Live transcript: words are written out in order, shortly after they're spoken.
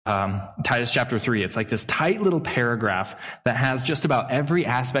Titus chapter 3. It's like this tight little paragraph that has just about every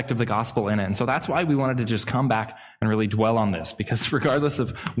aspect of the gospel in it. And so that's why we wanted to just come back and really dwell on this, because regardless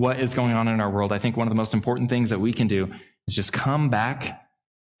of what is going on in our world, I think one of the most important things that we can do is just come back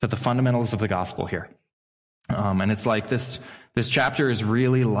to the fundamentals of the gospel here. And it's like this chapter is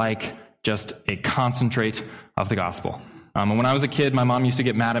really like just a concentrate of the gospel. And when I was a kid, my mom used to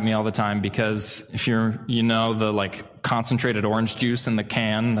get mad at me all the time because if you know the like concentrated orange juice in the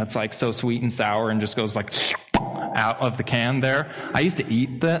can that's like so sweet and sour and just goes like out of the can there. I used to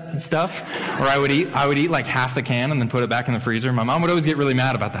eat that stuff, or I would eat like half the can and then put it back in the freezer. My mom would always get really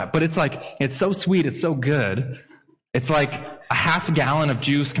mad about that. But it's like, it's so sweet, it's so good. It's like a half gallon of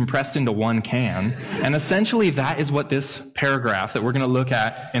juice compressed into one can. And essentially that is what this paragraph that we're going to look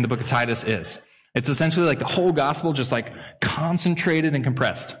at in the book of Titus is. It's essentially like the whole gospel just like concentrated and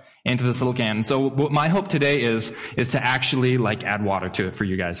compressed into this little can. And so what my hope today is to actually like add water to it for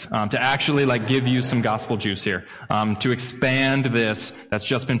you guys, to actually like give you some gospel juice here, to expand this that's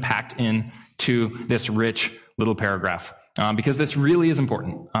just been packed into this rich little paragraph, because this really is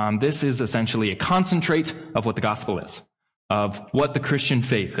important. This is essentially a concentrate of what the gospel is, of what the Christian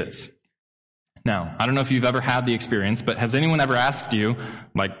faith is. Now, I don't know if you've ever had the experience, but has anyone ever asked you,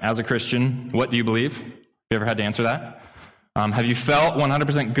 like, as a Christian, what do you believe? Have you ever had to answer that? Have you felt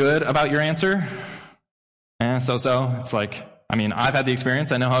 100% good about your answer? So. It's like, I mean, I've had the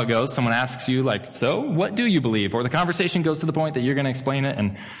experience. I know how it goes. Someone asks you, like, so what do you believe? Or the conversation goes to the point that you're going to explain it,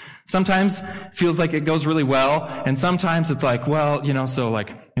 and sometimes it feels like it goes really well, and sometimes it's like, well, so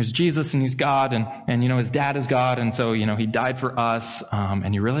like, there's Jesus and he's God, and his dad is God, and so, he died for us,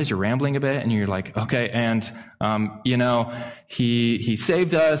 and you realize you're rambling a bit, and you're like, okay, and, he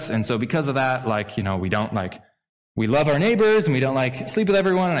saved us, and so because of that, like, we don't like, we love our neighbors, and we don't like sleep with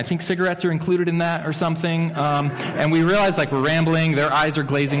everyone, and I think cigarettes are included in that or something. And we realize like we're rambling, their eyes are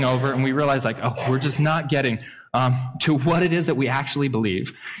glazing over, and we realize like, oh, we're just not getting to what it is that we actually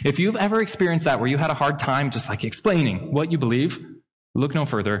believe. If you've ever experienced that, where you had a hard time just like explaining what you believe, look no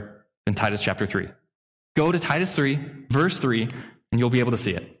further than Titus chapter 3. Go to Titus 3, verse 3, and you'll be able to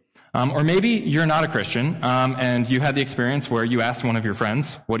see it. Or maybe you're not a Christian, and you had the experience where you asked one of your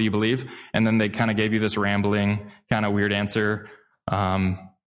friends, what do you believe? And then they kind of gave you this rambling, kind of weird answer. And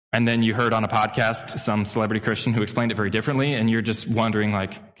then you heard on a podcast some celebrity Christian who explained it very differently, and you're just wondering,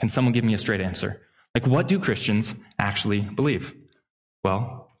 like, can someone give me a straight answer? Like, what do Christians actually believe?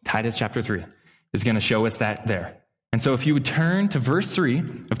 Well, Titus chapter 3 is going to show us that there. And so if you would turn to verse 3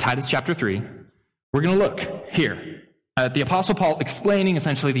 of Titus chapter 3, we're going to look here at the Apostle Paul explaining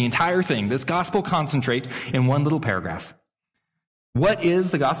essentially the entire thing, this gospel concentrate in one little paragraph. What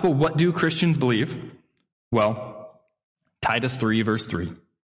is the gospel? What do Christians believe? Well, Titus 3, verse 3,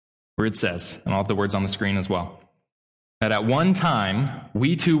 where it says, and I'll have the words on the screen as well, that at one time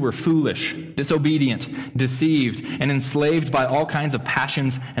we too were foolish, disobedient, deceived, and enslaved by all kinds of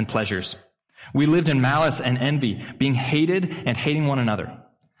passions and pleasures. We lived in malice and envy, being hated and hating one another.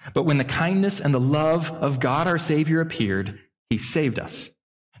 But when the kindness and the love of God our Savior appeared, he saved us,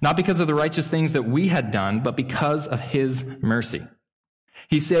 not because of the righteous things that we had done, but because of his mercy.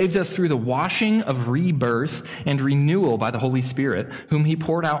 He saved us through the washing of rebirth and renewal by the Holy Spirit, whom he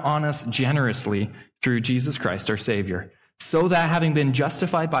poured out on us generously through Jesus Christ our Savior, so that having been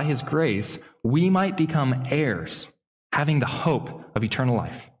justified by his grace, we might become heirs, having the hope of eternal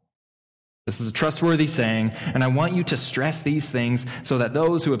life. This is a trustworthy saying, and I want you to stress these things so that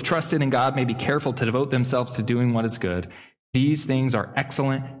those who have trusted in God may be careful to devote themselves to doing what is good. These things are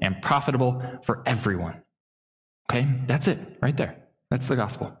excellent and profitable for everyone. Okay, that's it right there. That's the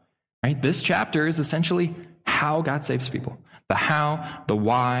gospel, right? This chapter is essentially how God saves people. The how, the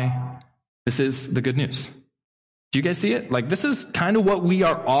why. This is the good news. Do you guys see it? Like, this is kind of what we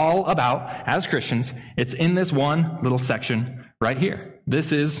are all about as Christians. It's in this one little section right here.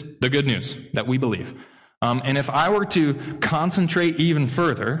 This is the good news that we believe. And if I were to concentrate even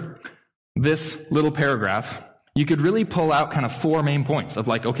further, this little paragraph, you could really pull out kind of four main points of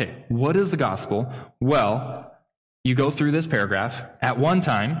like, okay, what is the gospel? Well, you go through this paragraph. At one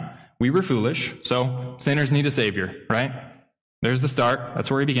time, we were foolish, so sinners need a savior, right? There's the start. That's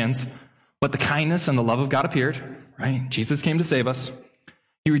where he begins. But the kindness and the love of God appeared, right? Jesus came to save us.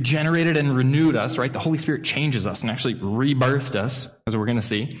 He regenerated and renewed us, right? The Holy Spirit changes us and actually rebirthed us, as we're going to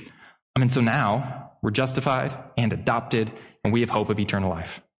see. So now we're justified and adopted, and we have hope of eternal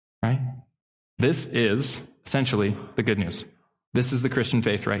life, right? This is essentially the good news. This is the Christian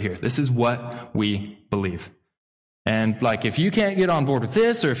faith right here. This is what we believe. And like, if you can't get on board with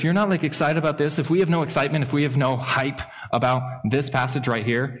this, or if you're not like excited about this, if we have no excitement, if we have no hype about this passage right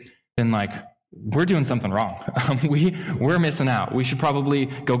here, then like, we're doing something wrong. We're missing out. We should probably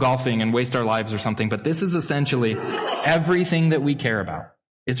go golfing and waste our lives or something. But this is essentially everything that we care about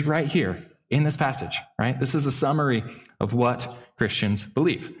is right here in this passage, right? This is a summary of what Christians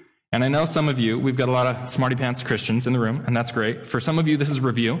believe. And I know some of you, we've got a lot of smarty pants Christians in the room, and that's great. For some of you, this is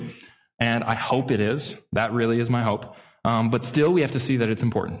review, and I hope it is. That really is my hope. But still, we have to see that it's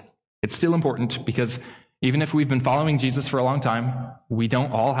important. It's still important because even if we've been following Jesus for a long time, we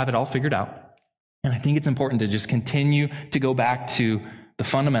don't all have it all figured out. And I think it's important to just continue to go back to the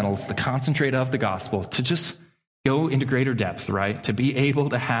fundamentals, the concentrate of the gospel, to just go into greater depth, right? To be able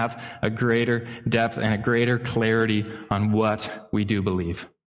to have a greater depth and a greater clarity on what we do believe.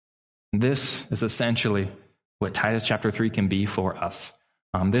 This is essentially what Titus chapter 3 can be for us.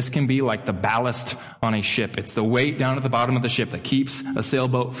 This can be like the ballast on a ship. It's the weight down at the bottom of the ship that keeps a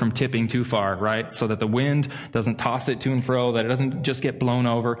sailboat from tipping too far, right? So that the wind doesn't toss it to and fro, that it doesn't just get blown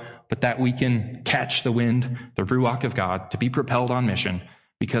over, but that we can catch the wind, the ruach of God, to be propelled on mission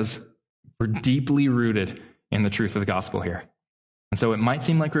because we're deeply rooted in the truth of the gospel here. And so it might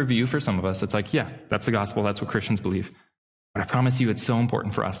seem like review for some of us. It's like, yeah, that's the gospel. That's what Christians believe. But I promise you it's so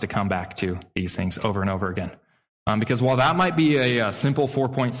important for us to come back to these things over and over again. Because while that might be a simple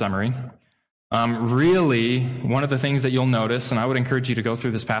 4-point summary, really one of the things that you'll notice, and I would encourage you to go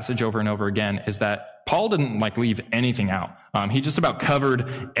through this passage over and over again, is that Paul didn't leave anything out. He just about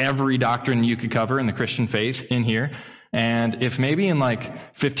covered every doctrine you could cover in the Christian faith in here. And if maybe in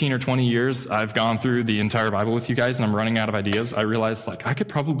 15 or 20 years I've gone through the entire Bible with you guys and I'm running out of ideas, I realize I could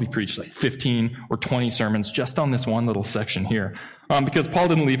probably preach 15 or 20 sermons just on this one little section here. Because Paul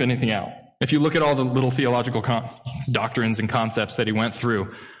didn't leave anything out. If you look at all the little theological doctrines and concepts that he went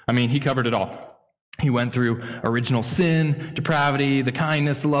through, he covered it all. He went through original sin, depravity, the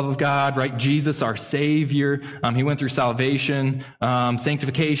kindness, the love of God, right? Jesus, our Savior. He went through salvation,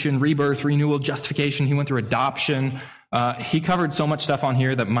 sanctification, rebirth, renewal, justification. He went through adoption. He covered so much stuff on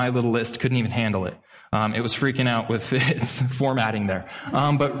here that my little list couldn't even handle it. It was freaking out with its formatting there.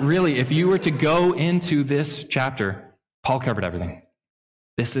 But really, if you were to go into this chapter, Paul covered everything.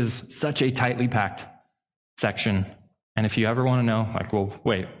 This is such a tightly packed section. And if you ever want to know,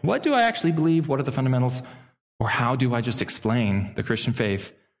 wait, what do I actually believe? What are the fundamentals? Or how do I just explain the Christian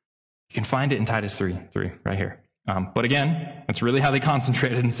faith? You can find it in Titus 3 right here. But again, it's really how they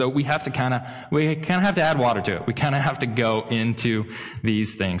concentrated. And so we have to kind of have to add water to it. We kind of have to go into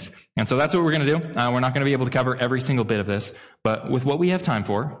these things. And so that's what we're going to do. We're not going to be able to cover every single bit of this, but with what we have time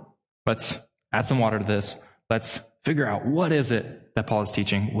for, let's add some water to this. Let's figure out what is it that Paul is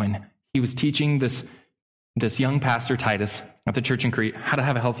teaching when he was teaching this young pastor Titus at the church in Crete how to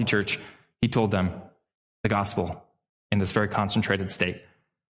have a healthy church. He told them the gospel in this very concentrated state.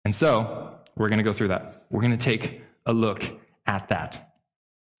 And so we're going to go through that. We're going to take a look at that.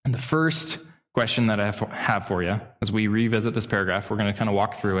 And the first question that I have for you as we revisit this paragraph, we're going to kind of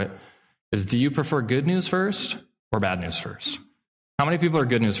walk through it, is do you prefer good news first or bad news first? How many people are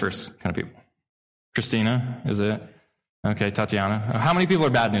good news first kind of people? Christina, is it? Okay, Tatiana. How many people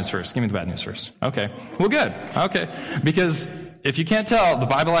are bad news first? Give me the bad news first. Okay. Well, good. Okay. Because if you can't tell, the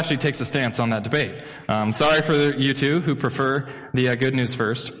Bible actually takes a stance on that debate. Sorry for you two who prefer the good news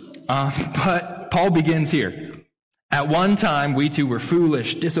first. But Paul begins here. At one time, we too were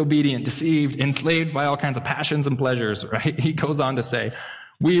foolish, disobedient, deceived, enslaved by all kinds of passions and pleasures, right? He goes on to say,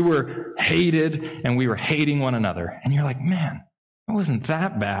 we were hated and we were hating one another. And you're like, man, it wasn't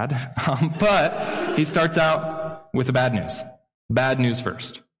that bad. But he starts out with the bad news. Bad news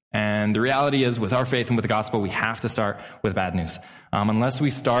first. And the reality is, with our faith and with the gospel, we have to start with bad news. Unless we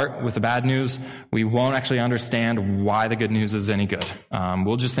start with the bad news, we won't actually understand why the good news is any good.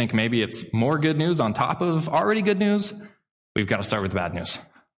 We'll just think maybe it's more good news on top of already good news. We've got to start with the bad news.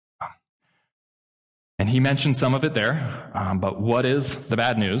 And he mentioned some of it there. But what is the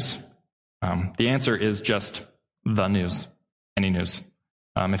bad news? The answer is just the news. Any news.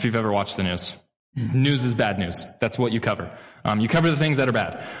 If you've ever watched the news, news is bad news. That's what you cover. You cover the things that are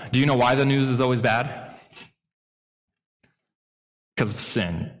bad. Do you know why the news is always bad? Because of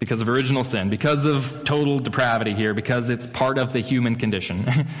sin, because of original sin, because of total depravity here, because it's part of the human condition.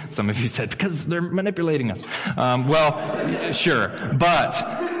 Some of you said, because they're manipulating us. Well, sure,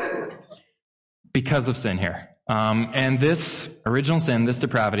 but because of sin here. And this original sin, this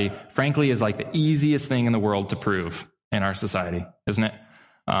depravity, frankly, is like the easiest thing in the world to prove in our society, isn't it?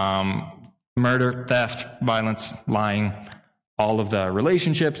 Murder, theft, violence, lying, all of the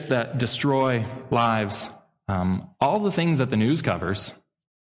relationships that destroy lives, all the things that the news covers,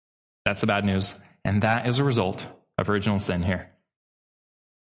 that's the bad news. And that is a result of original sin here.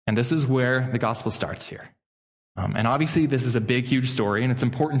 And this is where the gospel starts here. And obviously this is a big, huge story, and it's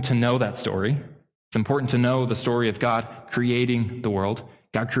important to know that story. It's important to know the story of God creating the world,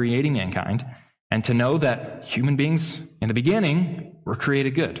 God creating mankind, and to know that human beings in the beginning were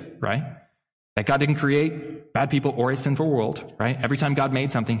created good, right? That God didn't create bad people or a sinful world, right? Every time God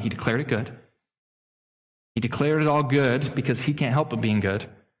made something, he declared it good. He declared it all good because he can't help but being good.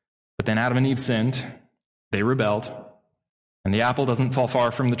 But then Adam and Eve sinned, they rebelled, and the apple doesn't fall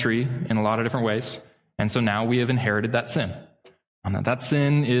far from the tree in a lot of different ways. And so now we have inherited that sin. That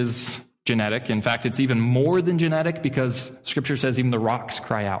sin is genetic. In fact, it's even more than genetic because Scripture says even the rocks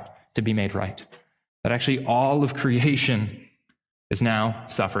cry out to be made right. That actually all of creation is now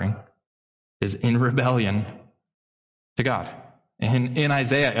suffering, is in rebellion to God. In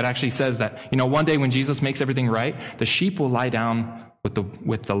Isaiah, it actually says that, one day when Jesus makes everything right, the sheep will lie down with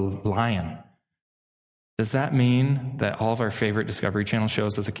the lion. Does that mean that all of our favorite Discovery Channel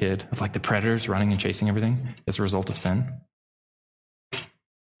shows as a kid, of like the predators running and chasing everything, is a result of sin?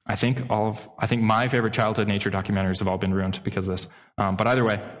 I think my favorite childhood nature documentaries have all been ruined because of this. But either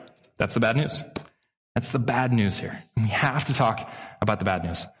way, that's the bad news. That's the bad news here. And we have to talk about the bad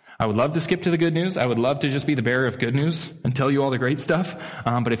news. I would love to skip to the good news. I would love to just be the bearer of good news and tell you all the great stuff.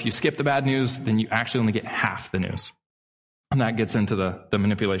 But if you skip the bad news, then you actually only get half the news. And that gets into the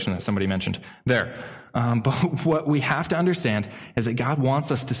manipulation that somebody mentioned there. But what we have to understand is that God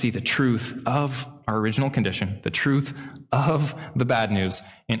wants us to see the truth of our original condition, the truth of the bad news,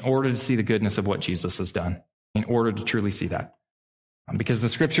 in order to see the goodness of what Jesus has done, in order to truly see that. Because the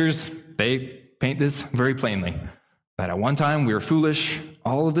Scriptures, they paint this very plainly, that at one time we were foolish,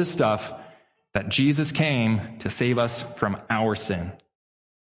 all of this stuff, that Jesus came to save us from our sin.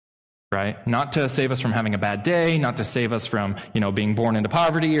 Right? Not to save us from having a bad day, not to save us from, being born into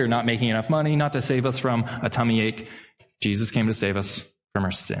poverty or not making enough money, not to save us from a tummy ache. Jesus came to save us from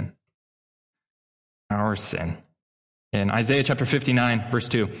our sin. Our sin. In Isaiah chapter 59, verse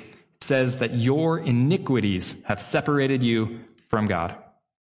 2, it says that your iniquities have separated you from God.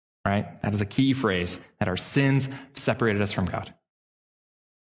 Right? That is a key phrase, that our sins separated us from God.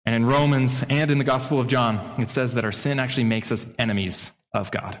 And in Romans and in the Gospel of John, it says that our sin actually makes us enemies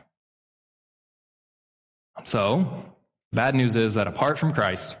of God. So, bad news is that apart from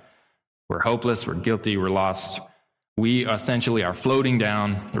Christ, we're hopeless, we're guilty, we're lost. We essentially are floating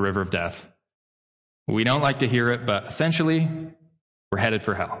down the river of death. We don't like to hear it, but essentially, we're headed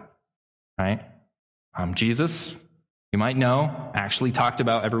for hell. Right? Jesus, you might know, actually talked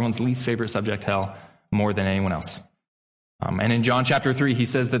about everyone's least favorite subject, hell, more than anyone else. And in John chapter 3, he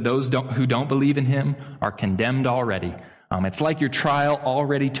says that those who don't believe in him are condemned already. It's like your trial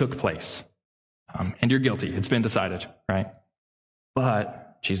already took place. And you're guilty. It's been decided, right?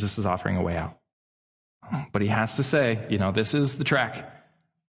 But Jesus is offering a way out. But he has to say, this is the track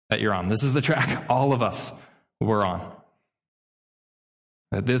that you're on. This is the track all of us were on.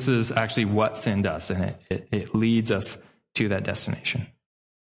 That this is actually what sin does, and it leads us to that destination.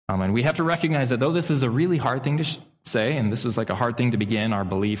 And we have to recognize that though this is a really hard thing to say, and this is like a hard thing to begin our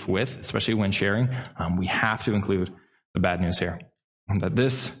belief with, especially when sharing, we have to include the bad news here. That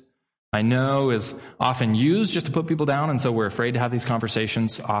this, I know, is often used just to put people down, and so we're afraid to have these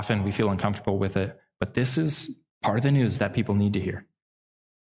conversations. Often we feel uncomfortable with it. But this is part of the news that people need to hear.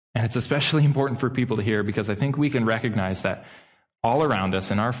 And it's especially important for people to hear because I think we can recognize that all around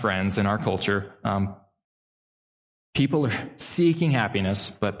us, in our friends, in our culture, people are seeking happiness,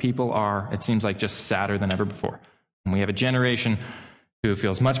 but people are, it seems like, just sadder than ever before. And we have a generation who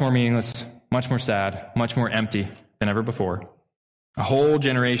feels much more meaningless, much more sad, much more empty than ever before. A whole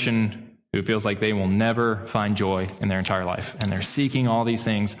generation who feels like they will never find joy in their entire life. And they're seeking all these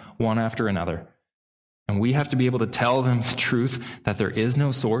things one after another. And we have to be able to tell them the truth that there is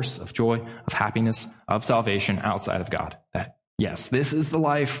no source of joy, of happiness, of salvation outside of God. That, yes, this is the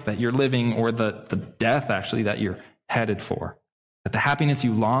life that you're living, or the death, actually, that you're headed for. That the happiness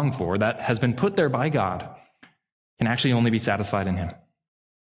you long for, that has been put there by God, can actually only be satisfied in him.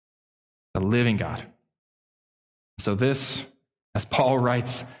 The living God. So this, as Paul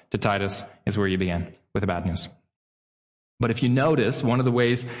writes to Titus, is where you begin with the bad news. But if you notice, one of the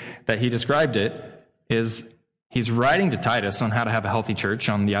ways that he described it is he's writing to Titus on how to have a healthy church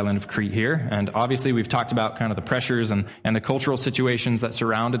on the island of Crete here. And obviously we've talked about kind of the pressures and the cultural situations that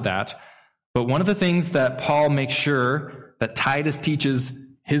surrounded that. But one of the things that Paul makes sure that Titus teaches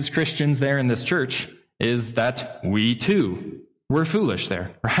his Christians there in this church is that we too were foolish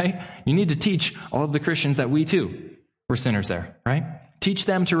there, right? You need to teach all of the Christians that we too were sinners there, right? Teach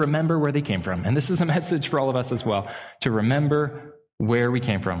them to remember where they came from. And this is a message for all of us as well, to remember where we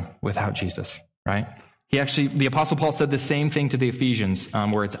came from without Jesus, right? The Apostle Paul said the same thing to the Ephesians,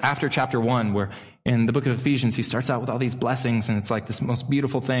 where it's after chapter 1, where in the book of Ephesians, he starts out with all these blessings, and it's like this most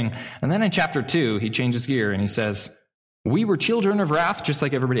beautiful thing. And then in chapter 2, he changes gear, and he says, we were children of wrath just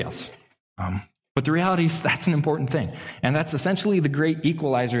like everybody else. But the reality is that's an important thing. And that's essentially the great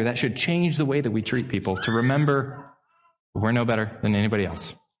equalizer that should change the way that we treat people, to remember we're no better than anybody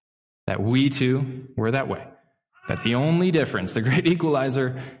else. That we too were that way. That the only difference, the great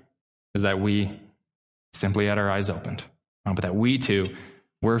equalizer, is that we simply had our eyes opened. But that we too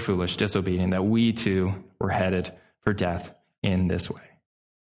were foolish, disobedient, that we too were headed for death in this way.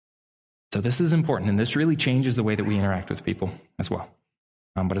 So this is important, and this really changes the way that we interact with people as well.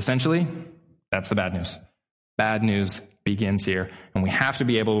 But essentially, that's the bad news. Bad news begins here, and we have to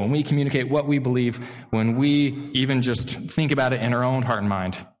be able, when we communicate what we believe, when we even just think about it in our own heart and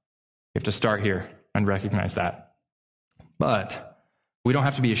mind, we have to start here and recognize that. But we don't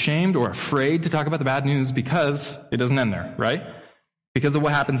have to be ashamed or afraid to talk about the bad news, because it doesn't end there, right? Because of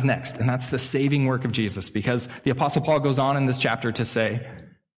what happens next, and that's the saving work of Jesus. Because the Apostle Paul goes on in this chapter to say,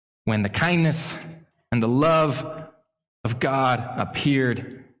 when the kindness and the love of God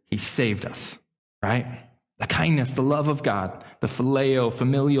appeared, he saved us, right? The kindness, the love of God, the phileo,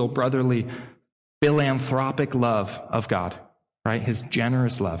 familial, brotherly, philanthropic love of God, right? His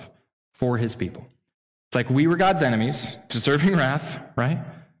generous love for his people. It's like we were God's enemies, deserving wrath, right?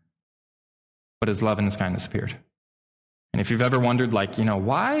 But his love and his kindness appeared. And if you've ever wondered,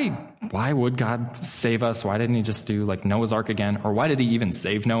 why would God save us? Why didn't he just do like Noah's Ark again? Or why did he even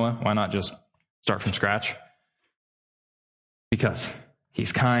save Noah? Why not just start from scratch? Because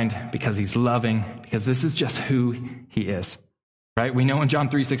he's kind, because he's loving, because this is just who he is, right? We know in John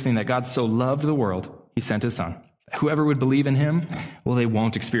 3:16 that God so loved the world, he sent his son. Whoever would believe in him, well, they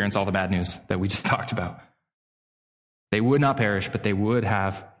won't experience all the bad news that we just talked about. They would not perish, but they would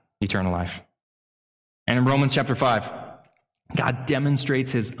have eternal life. And in Romans chapter 5, God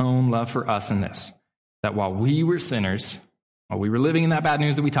demonstrates his own love for us in this, that while we were sinners, while we were living in that bad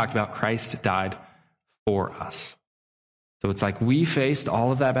news that we talked about, Christ died for us. So it's like we faced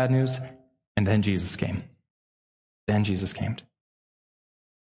all of that bad news, and then Jesus came. Then Jesus came.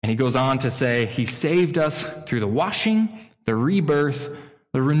 And he goes on to say, he saved us through the washing, the rebirth,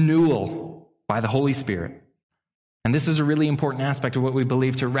 the renewal by the Holy Spirit. And this is a really important aspect of what we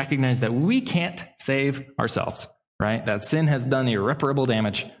believe, to recognize that we can't save ourselves, right? That sin has done irreparable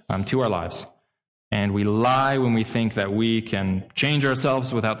damage to our lives. And we lie when we think that we can change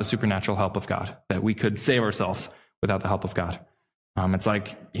ourselves without the supernatural help of God, that we could save ourselves without the help of God. It's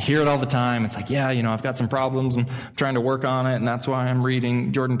like, you hear it all the time. It's like, yeah, I've got some problems and I'm trying to work on it. And that's why I'm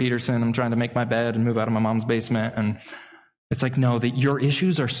reading Jordan Peterson. I'm trying to make my bed and move out of my mom's basement. And it's like, no, that your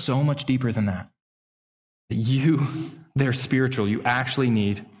issues are so much deeper than that. They're spiritual. You actually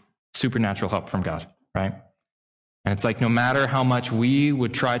need supernatural help from God, right? And it's like, no matter how much we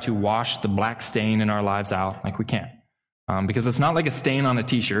would try to wash the black stain in our lives out, like we can't. Because it's not like a stain on a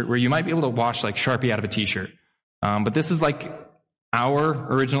t-shirt where you might be able to wash like Sharpie out of a t-shirt. But this is like,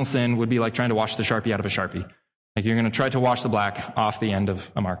 our original sin would be like trying to wash the Sharpie out of a Sharpie. Like you're going to try to wash the black off the end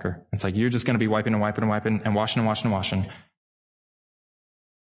of a marker. It's like you're just going to be wiping and wiping and wiping and washing and washing and washing.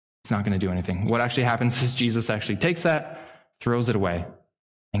 It's not going to do anything. What actually happens is Jesus actually takes that, throws it away,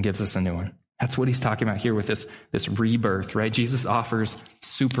 and gives us a new one. That's what he's talking about here with this rebirth, right? Jesus offers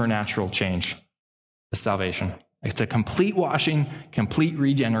supernatural change, the salvation. It's a complete washing, complete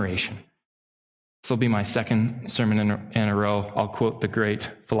regeneration. This will be my second sermon in a row. I'll quote the great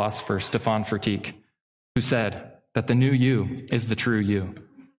philosopher Stefan Fertik, who said that the new you is the true you,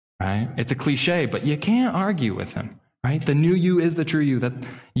 right? It's a cliche, but you can't argue with him, right? The new you is the true you, that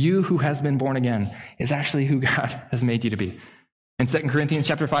you who has been born again is actually who God has made you to be. In 2 Corinthians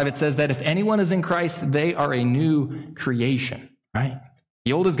chapter 5, it says that if anyone is in Christ, they are a new creation, right?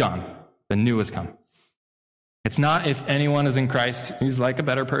 The old is gone, the new has come. It's not if anyone is in Christ, he's like a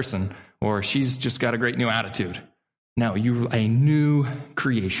better person, or she's just got a great new attitude. No, you're a new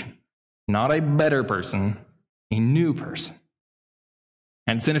creation. Not a better person, a new person.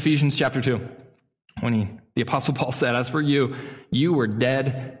 And it's in Ephesians chapter 2, when the Apostle Paul said, as for you, you were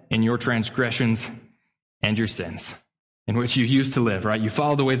dead in your transgressions and your sins, in which you used to live, right? You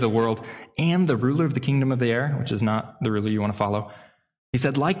followed the ways of the world and the ruler of the kingdom of the air, which is not the ruler you want to follow. He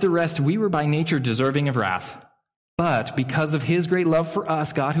said, like the rest, we were by nature deserving of wrath. But because of his great love for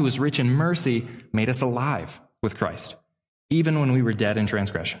us, God, who is rich in mercy, made us alive with Christ, even when we were dead in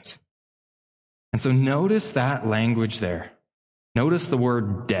transgressions. And so notice that language there. Notice the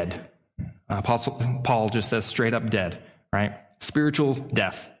word dead. Apostle Paul just says straight up dead, right? Spiritual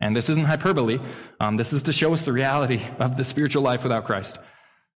death. And this isn't hyperbole. This is to show us the reality of the spiritual life without Christ.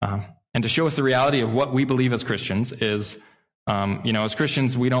 And to show us the reality of what we believe as Christians is, as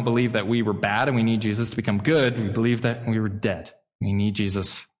Christians, we don't believe that we were bad and we need Jesus to become good. We believe that we were dead. We need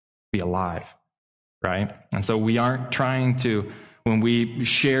Jesus to be alive, right? And so we aren't trying to, when we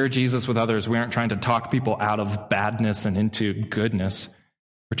share Jesus with others, we aren't trying to talk people out of badness and into goodness.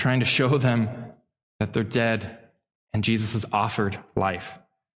 We're trying to show them that they're dead and Jesus has offered life.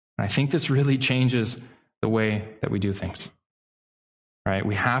 And I think this really changes the way that we do things, right?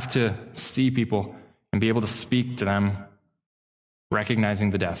 We have to see people and be able to speak to them,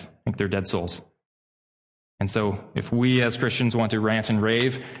 recognizing the death, like they're dead souls. And so if we as Christians want to rant and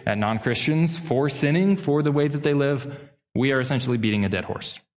rave at non-Christians for sinning, for the way that they live, we are essentially beating a dead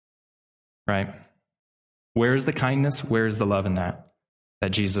horse, right? Where is the kindness? Where is the love in that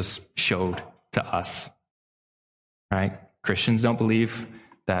Jesus showed to us, right? Christians don't believe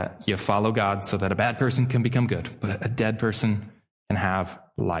that you follow God so that a bad person can become good, but a dead person can have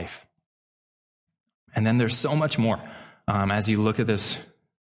life. And then there's so much more as you look at this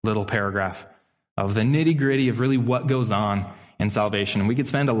little paragraph of the nitty-gritty of really what goes on in salvation. And we could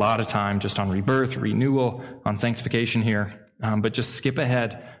spend a lot of time just on rebirth, renewal, on sanctification here, but just skip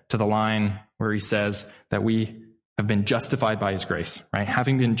ahead to the line where he says that we have been justified by his grace, right?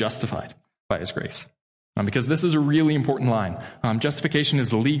 Having been justified by his grace. Because this is a really important line. Justification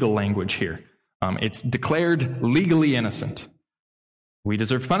is legal language here. It's declared legally innocent. We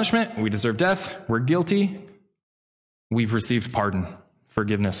deserve punishment. We deserve death. We're guilty. We've received pardon,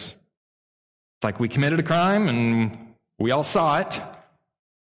 forgiveness. It's like we committed a crime and we all saw it,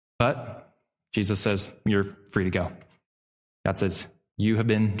 but Jesus says, you're free to go. God says, you have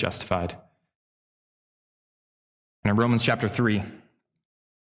been justified. And in Romans chapter 3,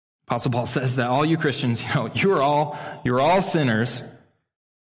 Apostle Paul says that all you Christians, you're all sinners,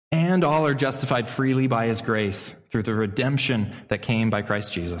 and all are justified freely by his grace through the redemption that came by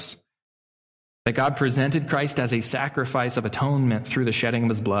Christ Jesus. That God presented Christ as a sacrifice of atonement through the shedding of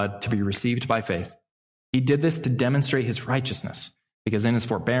his blood to be received by faith. He did this to demonstrate his righteousness, because in his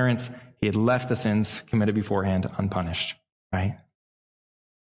forbearance, he had left the sins committed beforehand unpunished, right?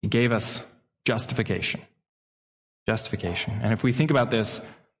 He gave us justification. Justification. And if we think about this,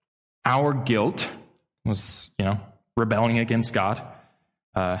 our guilt was, rebelling against God,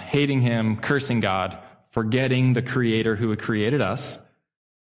 hating him, cursing God, forgetting the Creator who had created us.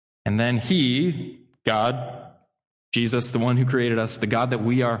 And then he, God, Jesus, the one who created us, the God that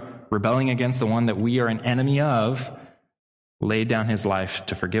we are rebelling against, the one that we are an enemy of, laid down his life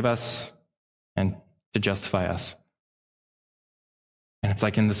to forgive us and to justify us. And it's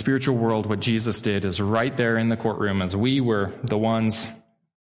like in the spiritual world, what Jesus did is right there in the courtroom as we were the ones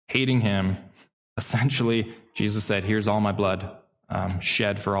hating him. Essentially, Jesus said, here's all my blood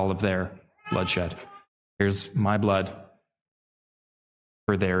shed for all of their bloodshed. Here's my blood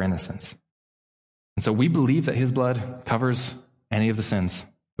for their innocence. And so we believe that his blood covers any of the sins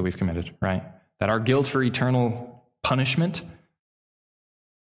that we've committed, right? That our guilt for eternal punishment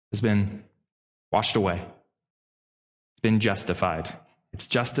has been washed away. It's been justified. It's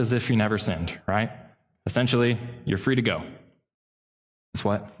just as if you never sinned, right? Essentially, you're free to go. That's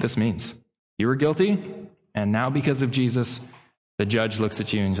what this means. You were guilty, and now because of Jesus, the judge looks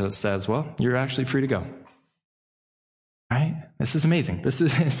at you and just says, well, you're actually free to go. Right? This is amazing. This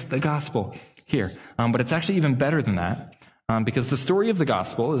is the gospel here. But it's actually even better than that, because the story of the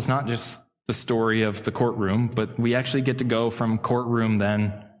gospel is not just the story of the courtroom, but we actually get to go from courtroom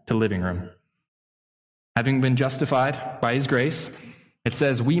then to living room. Having been justified by his grace, it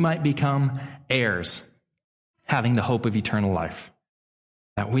says we might become heirs, having the hope of eternal life.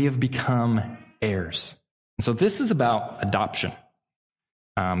 That we have become heirs. And so this is about adoption.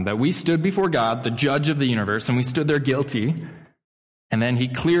 That we stood before God, the judge of the universe, and we stood there guilty, and then he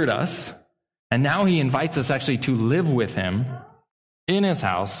cleared us, and now he invites us actually to live with him in his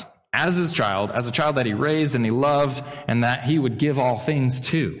house as his child, as a child that he raised and he loved, and that he would give all things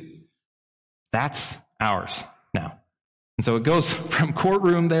to. That's ours now. And so it goes from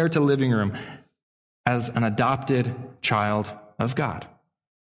courtroom there to living room as an adopted child of God.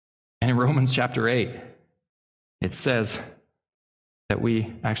 And in Romans chapter 8, it says that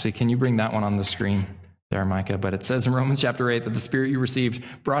we, actually, can you bring that one on the screen there, Micah? But it says in Romans chapter 8 that the Spirit you received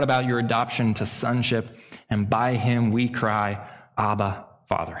brought about your adoption to sonship, and by him we cry, Abba,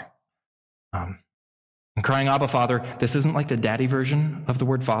 Father. And crying Abba, Father, this isn't like the daddy version of the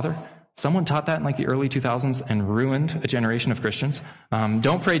word father. Someone taught that in like the early 2000s and ruined a generation of Christians.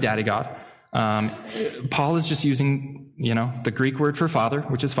 Don't pray daddy God. Paul is just using, the Greek word for father,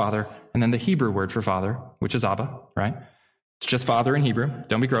 which is father, and then the Hebrew word for father, which is Abba, right? It's just father in Hebrew.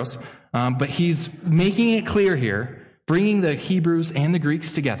 Don't be gross. But he's making it clear here, bringing the Hebrews and the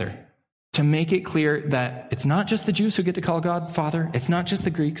Greeks together, to make it clear that it's not just the Jews who get to call God Father. It's not just the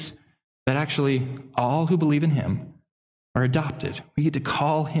Greeks, that actually all who believe in him are adopted. We get to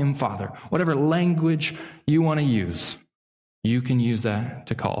call him Father. Whatever language you want to use, you can use that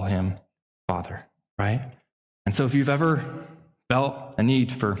to call him Father, right? And so if you've ever felt a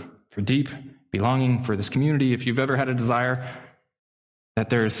need for deep belonging for this community, if you've ever had a desire that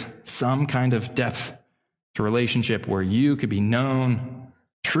there's some kind of depth to relationship where you could be known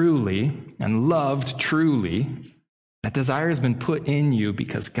truly and loved truly, that desire has been put in you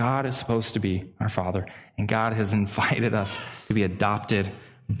because God is supposed to be our Father, and God has invited us to be adopted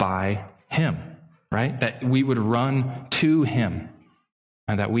by him, right? That we would run to him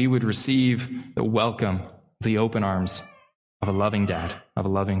and that we would receive the welcome, the open arms of a loving dad, of a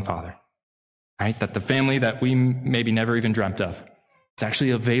loving father, right? That the family that we maybe never even dreamt of, it's actually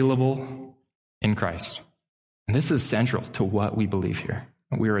available in Christ. And this is central to what we believe here.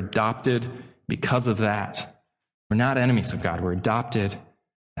 We are adopted because of that. We're not enemies of God. We're adopted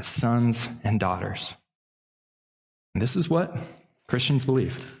as sons and daughters. And this is what Christians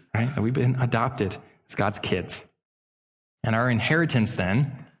believe, right? That we've been adopted as God's kids. And our inheritance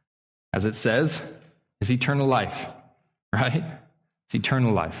then, as it says, is eternal life, right? It's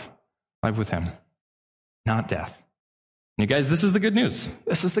eternal life. Life with him, not death. And you guys, this is the good news.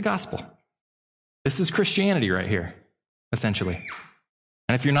 This is the gospel. This is Christianity right here, essentially.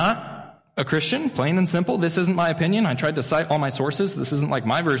 And if you're not a Christian, plain and simple, this isn't my opinion. I tried to cite all my sources. This isn't like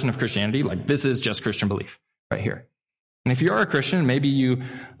my version of Christianity. Like, this is just Christian belief right here. And if you are a Christian, maybe you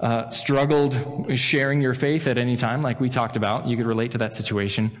struggled sharing your faith at any time, like we talked about, you could relate to that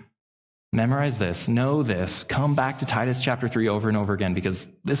situation. Memorize this, know this, come back to Titus chapter 3 over and over again, because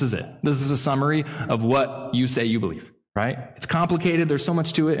this is it. This is a summary of what you say you believe, right? It's complicated. There's so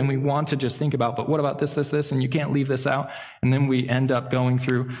much to it, and we want to just think about, but what about this, and you can't leave this out. And then we end up going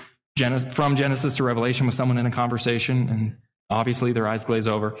through from Genesis to Revelation with someone in a conversation, and obviously their eyes glaze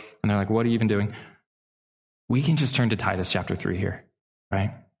over, and they're like, what are you even doing? We can just turn to Titus chapter 3 here,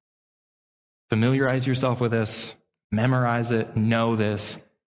 right? Familiarize yourself with this, memorize it, know this.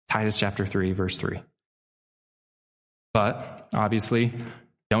 Titus chapter 3, verse 3. But, obviously,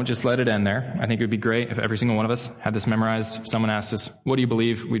 don't just let it end there. I think it would be great if every single one of us had this memorized. If someone asked us, what do you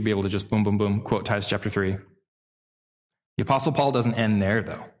believe? We'd be able to just boom, boom, boom, quote Titus chapter 3. The Apostle Paul doesn't end there,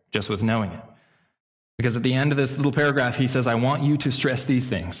 though, just with knowing it. Because at the end of this little paragraph, he says, I want you to stress these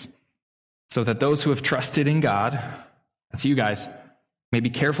things, so that those who have trusted in God, that's you guys, may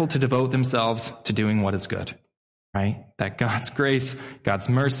be careful to devote themselves to doing what is good. Right? That God's grace, God's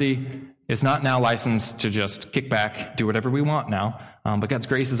mercy is not now licensed to just kick back, do whatever we want now. But God's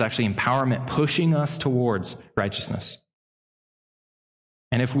grace is actually empowerment, pushing us towards righteousness.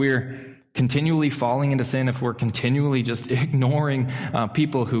 And if we're continually falling into sin, if we're continually just ignoring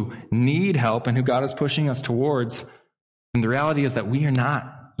people who need help and who God is pushing us towards, then the reality is that we are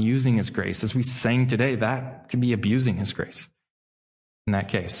not using his grace. As we sang today, that could be abusing his grace in that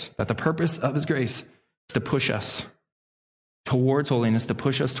case. That the purpose of his grace to push us towards holiness, to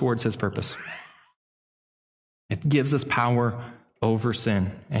push us towards his purpose. It gives us power over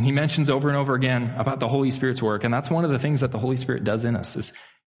sin. And he mentions over and over again about the Holy Spirit's work. And that's one of the things that the Holy Spirit does in us, is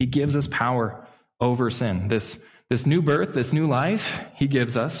he gives us power over sin. This new birth, this new life, he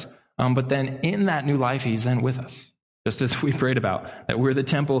gives us. But then in that new life, he's then with us. Just as we prayed about, that we're the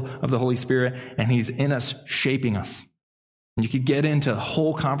temple of the Holy Spirit, and he's in us, shaping us. And you could get into a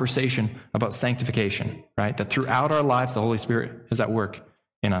whole conversation about sanctification, right? That throughout our lives, the Holy Spirit is at work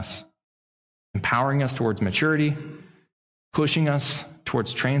in us, empowering us towards maturity, pushing us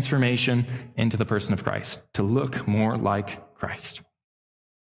towards transformation into the person of Christ, to look more like Christ.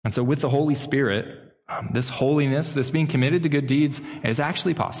 And so with the Holy Spirit, this holiness, this being committed to good deeds, is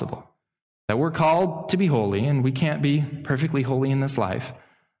actually possible. That we're called to be holy, and we can't be perfectly holy in this life.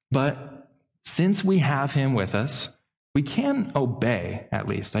 But since we have him with us, we can obey, at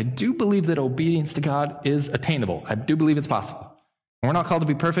least. I do believe that obedience to God is attainable. I do believe it's possible. We're not called to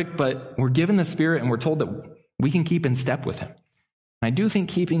be perfect, but we're given the Spirit, and we're told that we can keep in step with him. And I do think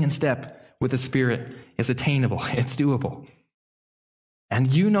keeping in step with the Spirit is attainable. It's doable.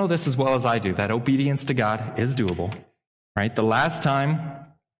 And you know this as well as I do, that obedience to God is doable, right? The last time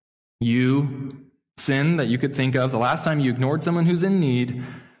you sinned that you could think of, the last time you ignored someone who's in need,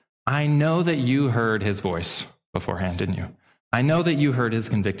 I know that you heard his voice beforehand, didn't you? I know that you heard his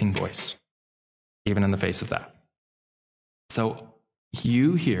convicting voice, even in the face of that. So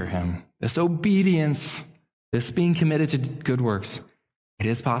you hear him. This obedience, this being committed to good works, it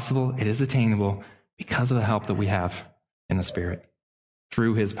is possible, it is attainable, because of the help that we have in the Spirit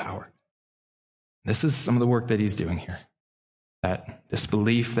through his power. This is some of the work that he's doing here. that this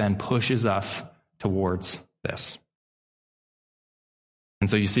belief then pushes us towards this. And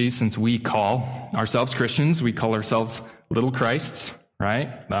so you see, since we call ourselves Christians, we call ourselves little Christs,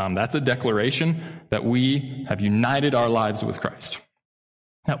 right? That's a declaration that we have united our lives with Christ,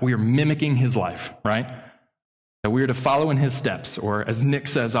 that we are mimicking his life, right? That we are to follow in his steps, or as Nick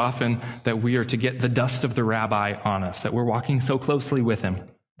says often, that we are to get the dust of the rabbi on us, that we're walking so closely with him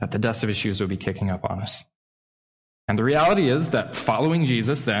that the dust of his shoes will be kicking up on us. And the reality is that following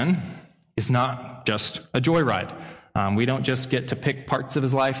Jesus then is not just a joyride. We don't just get to pick parts of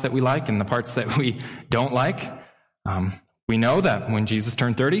his life that we like and the parts that we don't like. We know that when Jesus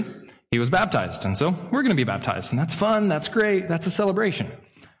turned 30, he was baptized. And so we're going to be baptized. And that's fun. That's great. That's a celebration.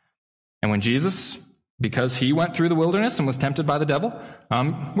 And when Jesus, because he went through the wilderness and was tempted by the devil,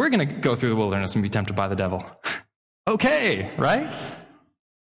 we're going to go through the wilderness and be tempted by the devil. Okay, right?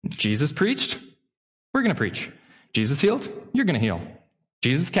 Jesus preached. We're going to preach. Jesus healed. You're going to heal.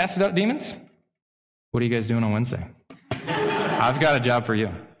 Jesus casted out demons. What are you guys doing on Wednesday? I've got a job for you.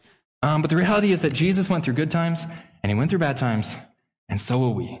 But the reality is that Jesus went through good times and he went through bad times, and so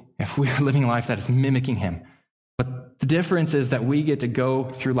will we, if we are living a life that is mimicking him. But the difference is that we get to go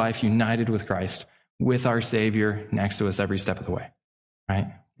through life united with Christ, with our Savior next to us every step of the way,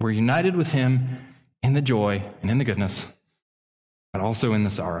 right? We're united with him in the joy and in the goodness, but also in the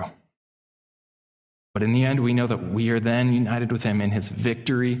sorrow. But in the end, we know that we are then united with him in his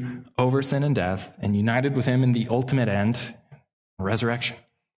victory over sin and death, and united with him in the ultimate end, resurrection.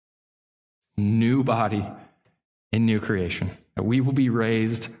 New body in new creation. That we will be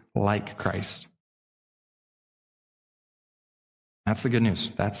raised like Christ. That's the good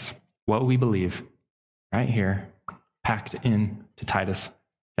news. That's what we believe right here, packed in to Titus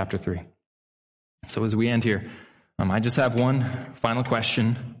chapter 3. So as we end here, I just have one final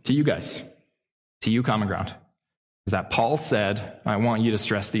question to you guys. To you, Common Ground, is that Paul said, I want you to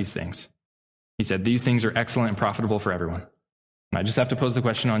stress these things. He said, these things are excellent and profitable for everyone. And I just have to pose the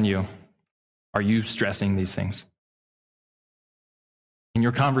question on you. Are you stressing these things? In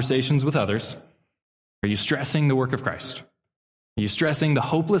your conversations with others, are you stressing the work of Christ? Are you stressing the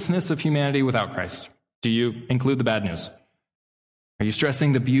hopelessness of humanity without Christ? Do you include the bad news? Are you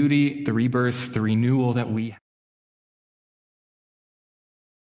stressing the beauty, the rebirth, the renewal that we have?